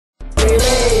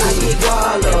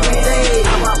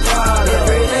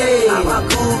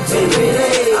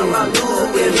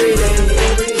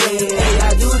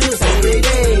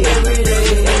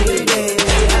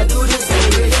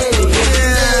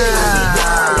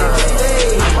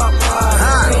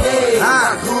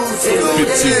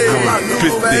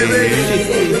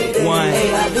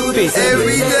this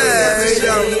every day.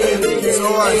 So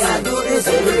I do this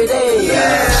every day.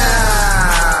 Yeah.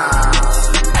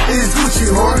 It's Gucci,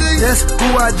 whore. That's who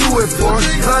I do it for.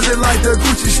 London like the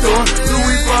Gucci store.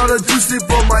 Louis bought a juicy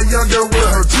for my young girl with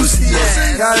her juicy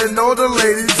ass. Gotta know the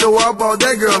ladies, so I bought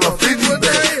that girl a 50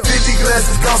 bag. 50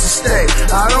 glasses cost a stay.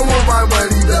 I don't want my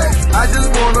money back. I just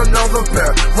want another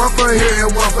pair. One for here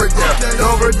and one for there.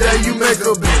 Over there you make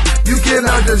a bit. You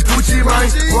cannot just Gucci mine.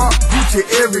 Rock Gucci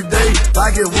every day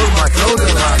like it was my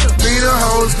clothing line. Clean the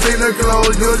hoes, clean the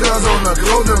clothes, your girls on the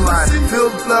clothing line. Fill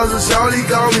Plaza, shawty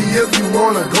call me if you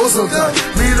wanna go sometime.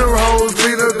 Clean the hoes,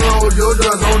 clean the clothes, your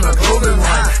girls on the clothing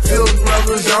line. Fill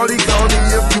Plaza, shawty call me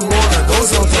if you wanna go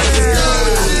sometime.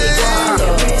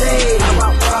 Every day, I'm a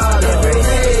pride every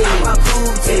day. I'm a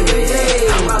food every day.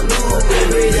 I'm a move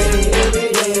every day. Every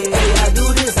day, hey, I do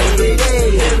this every day.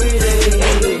 Every day,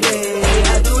 every day. Hey,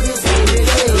 I do this every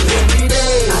day. Every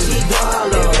day, I eat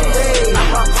Gualla every day.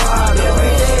 I'm a pride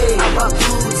every day. I'm a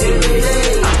food every day.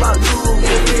 I'm a move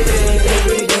every day.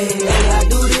 Every day, hey, I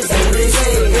do this every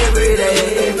day. Every day,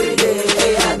 every day.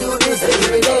 Hey, I do this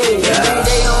every day. Every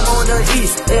day I'm on the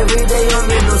east. Every day I'm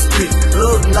in the street.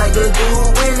 Look like a dude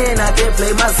winning. I can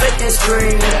play my second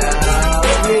string.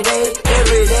 Every day,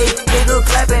 nigga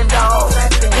clapping dog.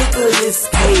 Nigga this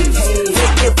cage,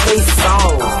 nigga play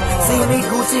song. See me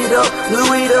Gucci'd up,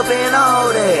 Louis'd up and all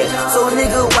that. So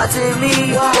nigga watching me,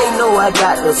 they know I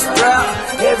got the strap.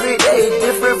 Every day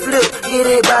different flip, get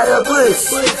it by the bush.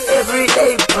 Every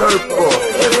day purple,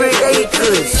 every day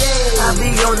kush. I be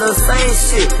on the same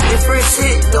shit, different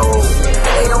shit though.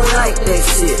 They don't like that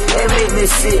shit, they make me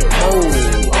shit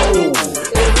oh.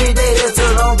 Every day that's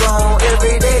till I'm gone,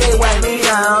 every day